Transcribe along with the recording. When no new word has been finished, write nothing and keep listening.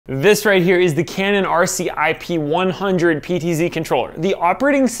This right here is the Canon RC-IP100 PTZ controller. The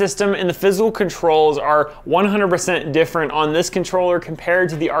operating system and the physical controls are 100% different on this controller compared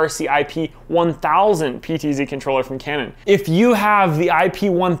to the RC-IP100 PTZ controller from Canon. If you have the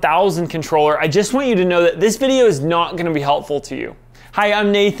IP1000 controller, I just want you to know that this video is not going to be helpful to you. Hi,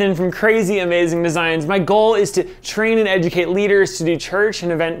 I'm Nathan from Crazy Amazing Designs. My goal is to train and educate leaders to do church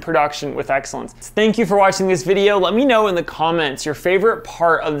and event production with excellence. Thank you for watching this video. Let me know in the comments your favorite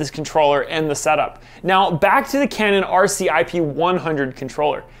part of this controller and the setup. Now, back to the Canon RC-IP100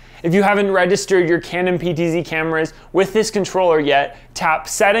 controller. If you haven't registered your Canon PTZ cameras with this controller yet, tap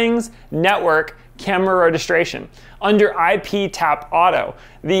Settings, Network, Camera Registration. Under IP, tap Auto.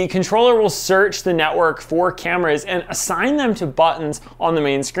 The controller will search the network for cameras and assign them to buttons on the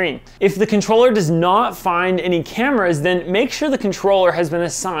main screen. If the controller does not find any cameras, then make sure the controller has been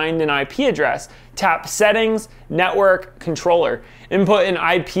assigned an IP address. Tap Settings, Network, Controller. Input an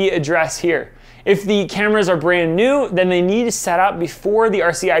IP address here. If the cameras are brand new, then they need to set up before the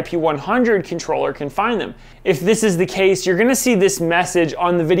RC-IP100 controller can find them. If this is the case, you're gonna see this message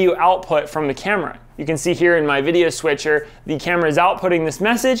on the video output from the camera. You can see here in my video switcher, the camera is outputting this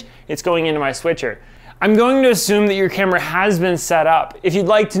message, it's going into my switcher. I'm going to assume that your camera has been set up. If you'd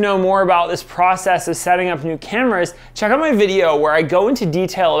like to know more about this process of setting up new cameras, check out my video where I go into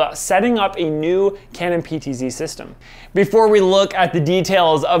detail about setting up a new Canon PTZ system. Before we look at the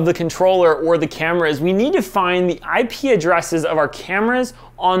details of the controller or the cameras, we need to find the IP addresses of our cameras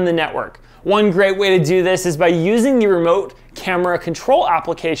on the network. One great way to do this is by using the remote camera control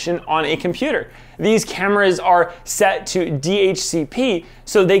application on a computer. These cameras are set to DHCP,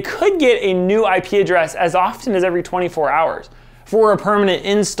 so they could get a new IP address as often as every 24 hours. For a permanent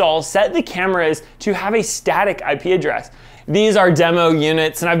install, set the cameras to have a static IP address. These are demo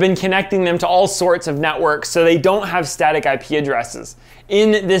units, and I've been connecting them to all sorts of networks, so they don't have static IP addresses.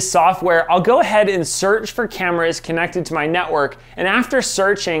 In this software, I'll go ahead and search for cameras connected to my network, and after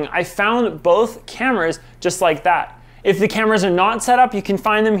searching, I found both cameras just like that. If the cameras are not set up, you can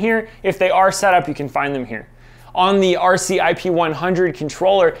find them here. If they are set up, you can find them here. On the RC-IP100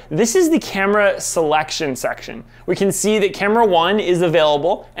 controller, this is the camera selection section. We can see that camera 1 is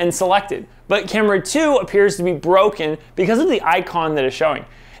available and selected, but camera 2 appears to be broken because of the icon that is showing.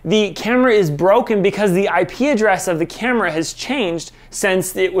 The camera is broken because the IP address of the camera has changed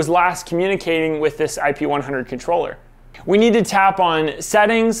since it was last communicating with this IP100 controller. We need to tap on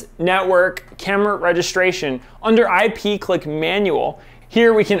Settings, Network, Camera Registration. Under IP, click Manual.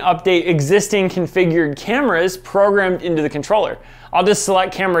 Here we can update existing configured cameras programmed into the controller. I'll just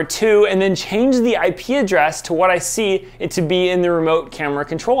select camera 2 and then change the IP address to what I see it to be in the remote camera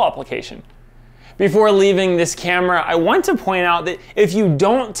control application. Before leaving this camera, I want to point out that if you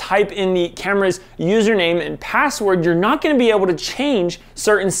don't type in the camera's username and password, you're not going to be able to change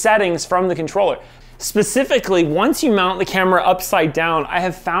certain settings from the controller. Specifically, once you mount the camera upside down, I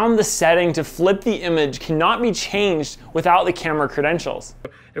have found the setting to flip the image cannot be changed without the camera credentials.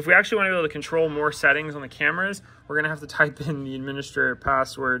 If we actually want to be able to control more settings on the cameras, we're going to have to type in the administrator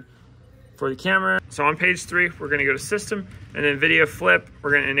password for the camera. So on page 3, we're going to go to System, and then Video Flip, we're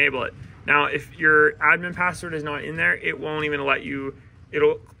going to enable it. Now, if your admin password is not in there, it won't even let you,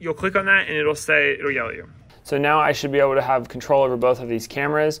 you'll click on that and it'll yell at you. So now I should be able to have control over both of these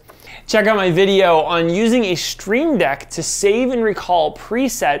cameras. Check out my video on using a StreamDeck to save and recall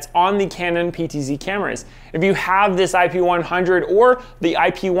presets on the Canon PTZ cameras. If you have this IP100 or the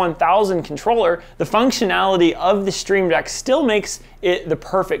IP1000 controller, the functionality of the StreamDeck still makes it the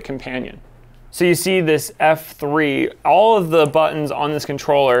perfect companion. So you see this F3, all of the buttons on this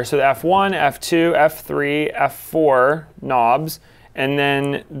controller, so the F1, F2, F3, F4 knobs, and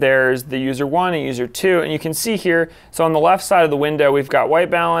then there's the user 1 and user 2, and you can see here, so on the left side of the window we've got white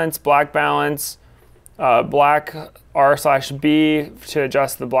balance, black R/B to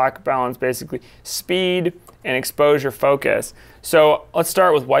adjust the black balance, basically speed and exposure focus. So let's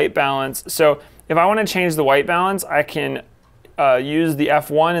start with white balance. So if I want to change the white balance, I can use the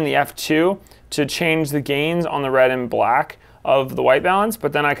F1 and the F2 to change the gains on the red and black of the white balance,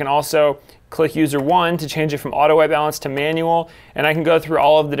 but then I can also click user 1 to change it from auto white balance to manual, and I can go through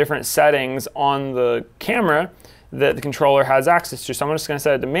all of the different settings on the camera that the controller has access to. So I'm just going to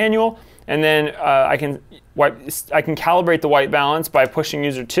set it to manual, and then I can calibrate the white balance by pushing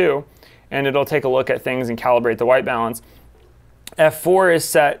user 2, and it'll take a look at things and calibrate the white balance. F4 is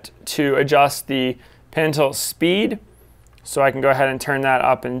set to adjust the pen tilt speed, so I can go ahead and turn that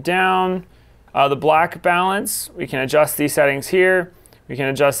up and down. The black balance, we can adjust these settings here. We can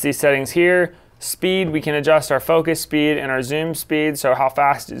adjust these settings here. Speed, we can adjust our focus speed and our zoom speed, so how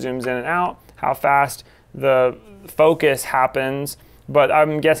fast it zooms in and out, how fast the focus happens but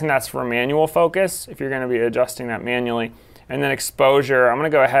I'm guessing that's for manual focus if you're going to be adjusting that manually. And then exposure, I'm going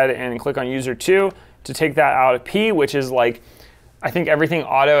to go ahead and click on user 2 to take that out of P, which is like, I think everything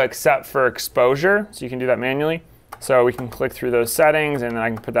auto except for exposure, so you can do that manually. So we can click through those settings and then I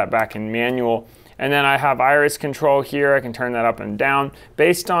can put that back in manual. And then I have iris control here. I can turn that up and down.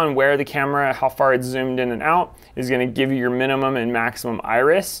 Based on where the camera, how far it's zoomed in and out, is going to give you your minimum and maximum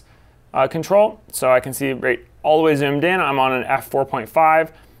iris control. So I can see right all the way zoomed in, I'm on an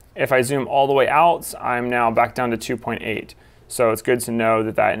f4.5. If I zoom all the way out, I'm now back down to 2.8. So it's good to know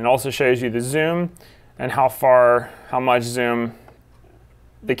that and it also shows you the zoom and how much zoom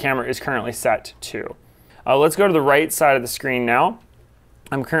the camera is currently set to. Let's go to the right side of the screen now.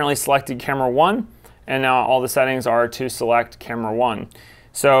 I'm currently selected camera 1, and now all the settings are to select camera 1.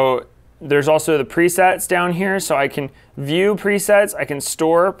 So there's also the presets down here, so I can view presets, I can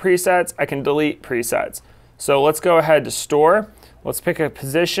store presets, I can delete presets. So let's go ahead to store. Let's pick a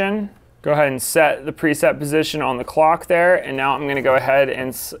position, go ahead and set the preset position on the clock there, and now I'm going to go ahead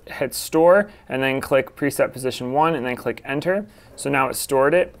and hit store, and then click preset position 1, and then click enter. So now it's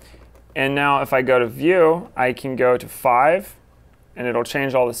stored it. And now if I go to view, I can go to 5, and it'll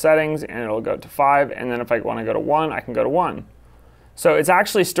change all the settings, and it'll go to 5, and then if I want to go to 1, I can go to 1. So it's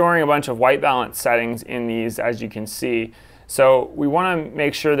actually storing a bunch of white balance settings in these, as you can see. So we want to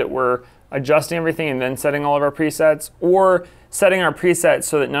make sure that we're adjusting everything and then setting all of our presets, or setting our presets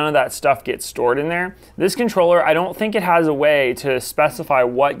so that none of that stuff gets stored in there. This controller, I don't think it has a way to specify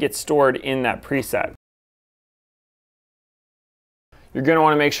what gets stored in that preset. You're going to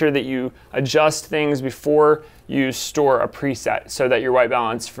want to make sure that you adjust things before you store a preset so that your white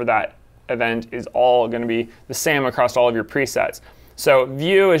balance for that event is all going to be the same across all of your presets. So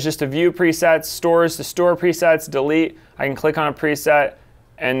view is just to view presets, store is to store presets, delete, I can click on a preset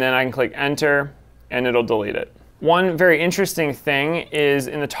and then I can click enter and it'll delete it. One very interesting thing is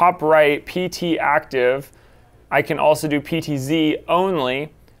in the top right, PT active, I can also do PTZ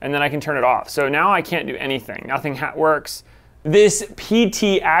only and then I can turn it off. So now I can't do anything, nothing works. This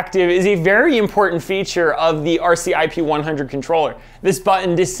PT active is a very important feature of the RC-IP100 controller. This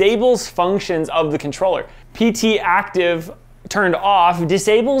button disables functions of the controller. PT active turned off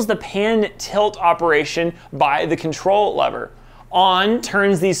disables the pan tilt operation by the control lever. On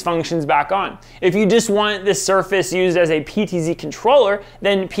turns these functions back on. If you just want this surface used as a PTZ controller,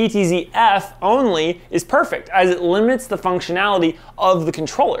 then PTZF only is perfect, as it limits the functionality of the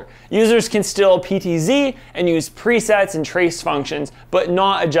controller. Users can still PTZ and use presets and trace functions, but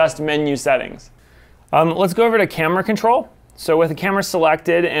not adjust menu settings. Let's go over to camera control. So with the camera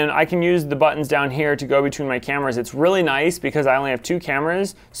selected, and I can use the buttons down here to go between my cameras. It's really nice because I only have 2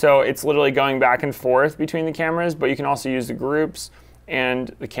 cameras, so it's literally going back and forth between the cameras, but you can also use the groups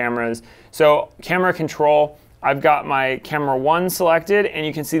and the cameras. So camera control, I've got my camera 1 selected, and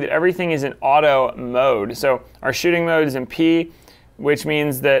you can see that everything is in auto mode. So our shooting mode is in P, which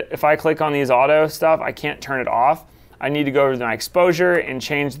means that if I click on these auto stuff, I can't turn it off. I need to go over to my exposure and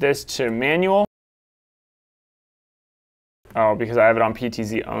change this to manual. Oh, because I have it on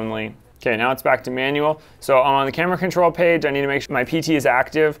PTZ only. Okay, now it's back to manual. So I'm on the camera control page. I need to make sure my PT is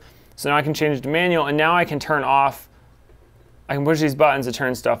active. So now I can change it to manual, and now I can turn off, I can push these buttons to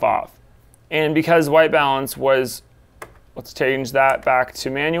turn stuff off. And because white balance was, let's change that back to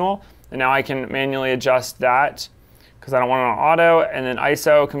manual, and now I can manually adjust that because I don't want it on auto, and then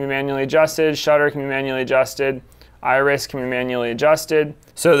ISO can be manually adjusted, shutter can be manually adjusted, iris can be manually adjusted.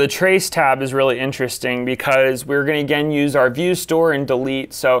 So the trace tab is really interesting because we're going to again use our view, store, and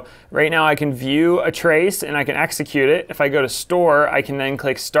delete. So right now I can view a trace and I can execute it. If I go to store, I can then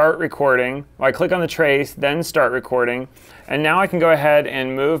click start recording. Well, I click on the trace, then start recording. And now I can go ahead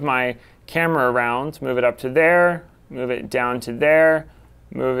and move my camera around, move it up to there, move it down to there,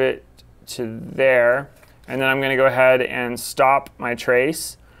 move it to there. And then I'm going to go ahead and stop my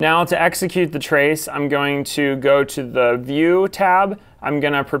trace. Now to execute the trace, I'm going to go to the View tab. I'm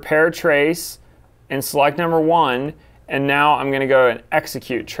going to prepare trace and select number 1. And now I'm going to go and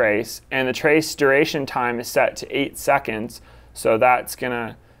execute trace. And the trace duration time is set to 8 seconds. So that's going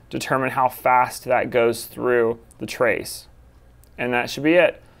to determine how fast that goes through the trace. And that should be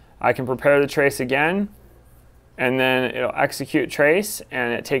it. I can prepare the trace again. And then it'll execute trace.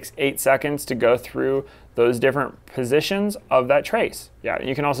 And it takes 8 seconds to go through those different positions of that trace. Yeah,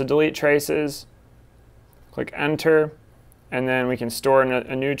 you can also delete traces, click enter, and then we can store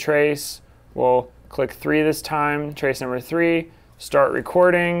a new trace. We'll click 3 this time, trace number 3, start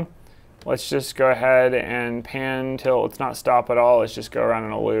recording. Let's just go ahead and pan till it's not stop at all, let's just go around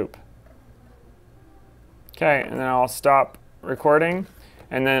in a loop. Okay, and then I'll stop recording.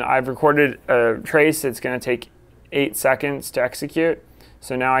 And then I've recorded a trace. It's gonna take 8 seconds to execute.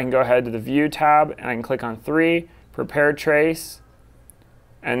 So now I can go ahead to the View tab and I can click on 3, Prepare Trace,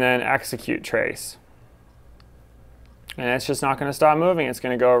 and then Execute Trace. And it's just not going to stop moving. It's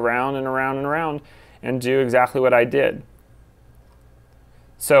going to go around and around and around and do exactly what I did.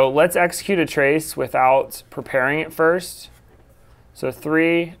 So let's execute a trace without preparing it first. So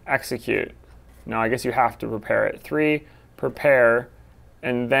 3, execute. No, I guess you have to prepare it. 3, prepare,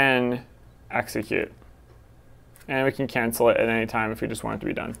 and then execute. And we can cancel it at any time if we just want it to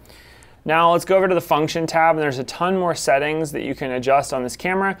be done. Now let's go over to the function tab, and there's a ton more settings that you can adjust on this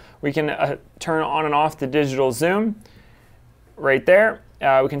camera. We can turn on and off the digital zoom right there.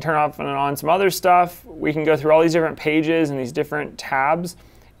 We can turn off and on some other stuff. We can go through all these different pages and these different tabs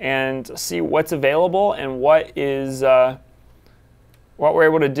and see what's available and what we're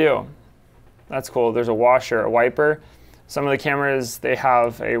able to do. That's cool. There's a washer, a wiper. Some of the cameras, they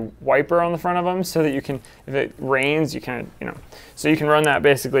have a wiper on the front of them so that you can, if it rains, you can, so you can run that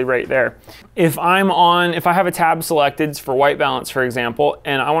basically right there. If I have a tab selected for white balance, for example,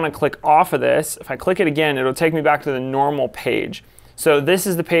 and I want to click off of this, if I click it again, it'll take me back to the normal page. So this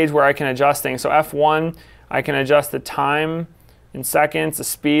is the page where I can adjust things. So F1, I can adjust the time in seconds, the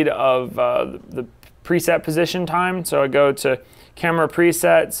speed of the preset position time. So I go to Camera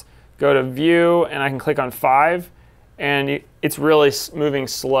Presets, go to View, and I can click on 5. And it's really moving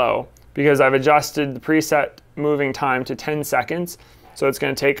slow because I've adjusted the preset moving time to 10 seconds. So it's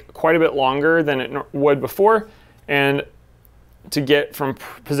going to take quite a bit longer than it would before and to get from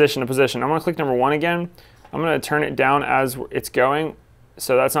position to position. I'm going to click number 1 again. I'm going to turn it down as it's going.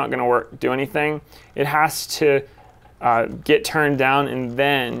 So that's not going to do anything. It has to get turned down, and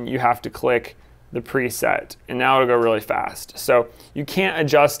then you have to click the preset. And now it'll go really fast. So you can't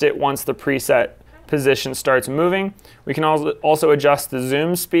adjust it once the preset position starts moving. We can also adjust the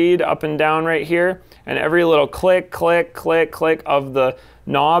zoom speed up and down right here, and every little click, click, click, click of the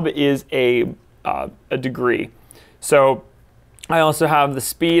knob is a degree. So I also have the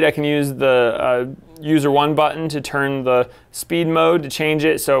speed. I can use the user 1 button to turn the speed mode to change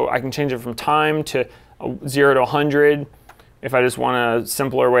it, so I can change it from time to 0 to 100 if I just want a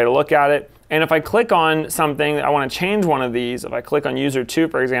simpler way to look at it. And if I click on something, I want to change one of these. If I click on user 2,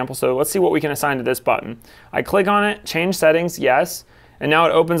 for example, so let's see what we can assign to this button. I click on it, change settings, yes, and now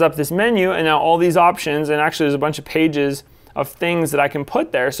it opens up this menu, and now all these options, and actually there's a bunch of pages of things that I can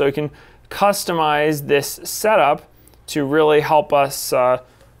put there, so we can customize this setup to really help us help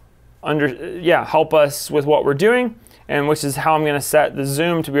us with what we're doing, and which is how I'm going to set the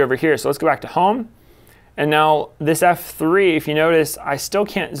zoom to be over here. So let's go back to home. And now this F3, if you notice, I still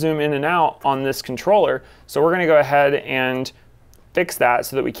can't zoom in and out on this controller. So we're going to go ahead and fix that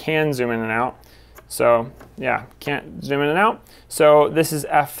so that we can zoom in and out. So yeah, can't zoom in and out. So this is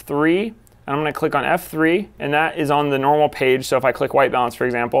F3, and I'm going to click on F3, and that is on the normal page. So if I click white balance, for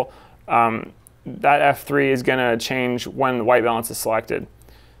example, that F3 is going to change when the white balance is selected.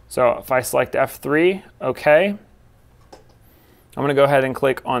 So if I select F3, OK, I'm going to go ahead and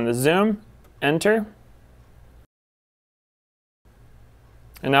click on the zoom, enter.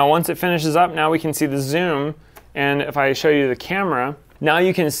 And now once it finishes up, now we can see the zoom. And if I show you the camera, now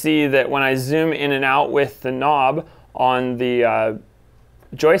you can see that when I zoom in and out with the knob on the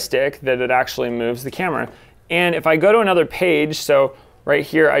joystick, that it actually moves the camera. And if I go to another page, so right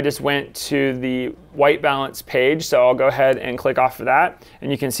here I just went to the white balance page, so I'll go ahead and click off of that.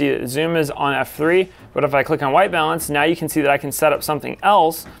 And you can see that zoom is on F3. But if I click on white balance, now you can see that I can set up something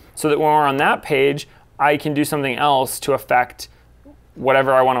else so that when we're on that page, I can do something else to affect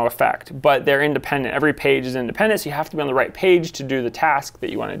whatever I want to affect, but they're independent. Every page is independent, so you have to be on the right page to do the task that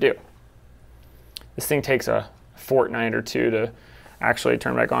you want to do. This thing takes a fortnight or two to actually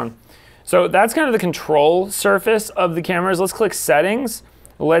turn back on. So that's kind of the control surface of the cameras. Let's click settings.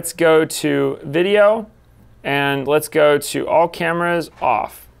 Let's go to video, and let's go to all cameras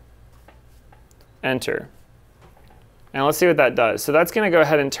off. Enter. And let's see what that does. So that's going to go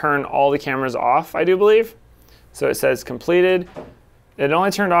ahead and turn all the cameras off, I do believe. So it says completed. It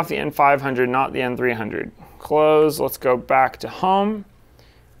only turned off the N500, not the N300. Close. Let's go back to home,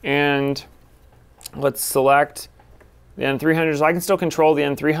 and let's select the N300. So I can still control the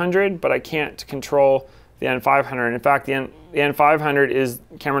N300, but I can't control the N500. In fact, the N500 is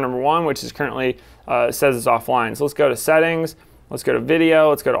camera number 1, which is currently says it's offline. So let's go to settings. Let's go to video.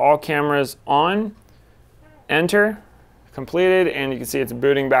 Let's go to all cameras on. Enter. Completed, and you can see it's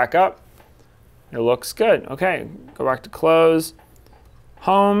booting back up. It looks good. Okay, go back to close.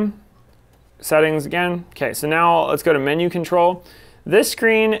 Home, settings again. Okay, so now let's go to menu control. This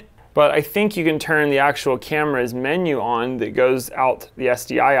screen, but I think you can turn the actual camera's menu on that goes out the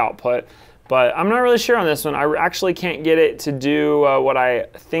SDI output. but I'm not really sure on this one. I actually can't get it to do what I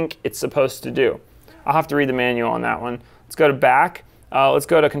think it's supposed to do. I'll have to read the manual on that one. Let's go to back. Let's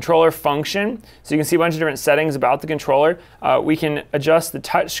go to controller function. So you can see a bunch of different settings about the controller. We can adjust the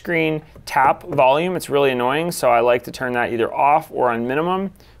touchscreen tap volume. It's really annoying, so I like to turn that either off or on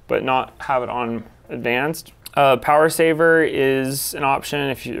minimum, but not have it on advanced. Power saver is an option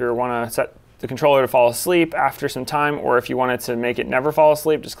if you want to set the controller to fall asleep after some time, or if you wanted to make it never fall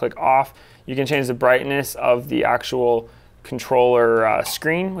asleep, just click off. You can change the brightness of the actual controller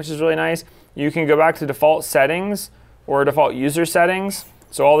screen, which is really nice. You can go back to default settings or default user settings.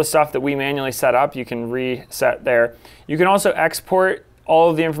 So all the stuff that we manually set up, you can reset there. You can also export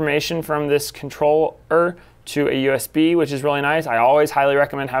all of the information from this controller to a USB, which is really nice. I always highly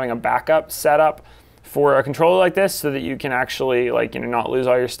recommend having a backup setup for a controller like this so that you can actually not lose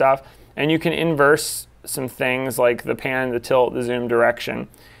all your stuff. And you can inverse some things like the pan, the tilt, the zoom direction.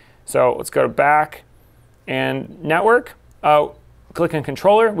 So let's go to back and network. Click on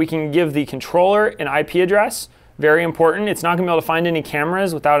controller. We can give the controller an IP address. Very important. It's not going to be able to find any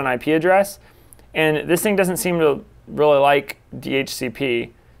cameras without an IP address. And this thing doesn't seem to really like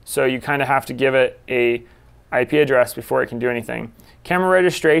DHCP. So you kind of have to give it a IP address before it can do anything. Camera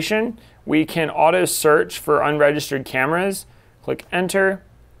registration. We can auto search for unregistered cameras. Click enter.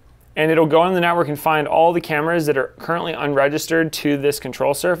 And it'll go on the network and find all the cameras that are currently unregistered to this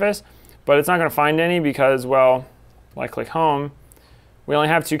control surface. But it's not going to find any because, well, I click home. We only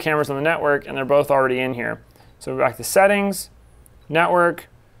have 2 cameras on the network, and they're both already in here. So back to settings, network,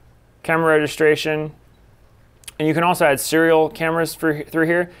 camera registration, and you can also add serial cameras through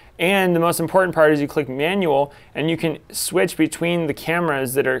here. And the most important part is you click manual, and you can switch between the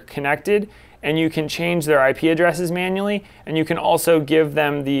cameras that are connected, and you can change their IP addresses manually, and you can also give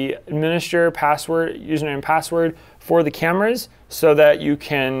them the administrator password, username and password for the cameras so that you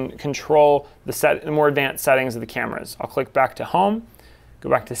can control the more advanced settings of the cameras. I'll click back to home. Go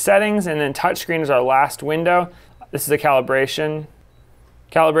back to settings, and then touchscreen is our last window. This is a calibration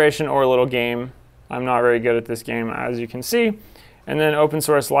or a little game. I'm not very good at this game, as you can see. And then open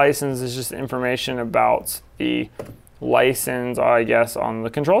source license is just information about the license, I guess, on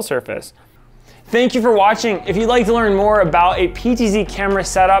the control surface. Thank you for watching. If you'd like to learn more about a PTZ camera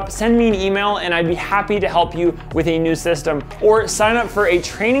setup, send me an email and I'd be happy to help you with a new system. Or sign up for a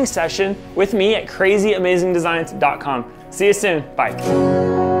training session with me at CrazyAmazingDesigns.com. See you soon.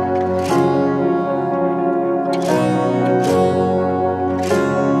 Bye.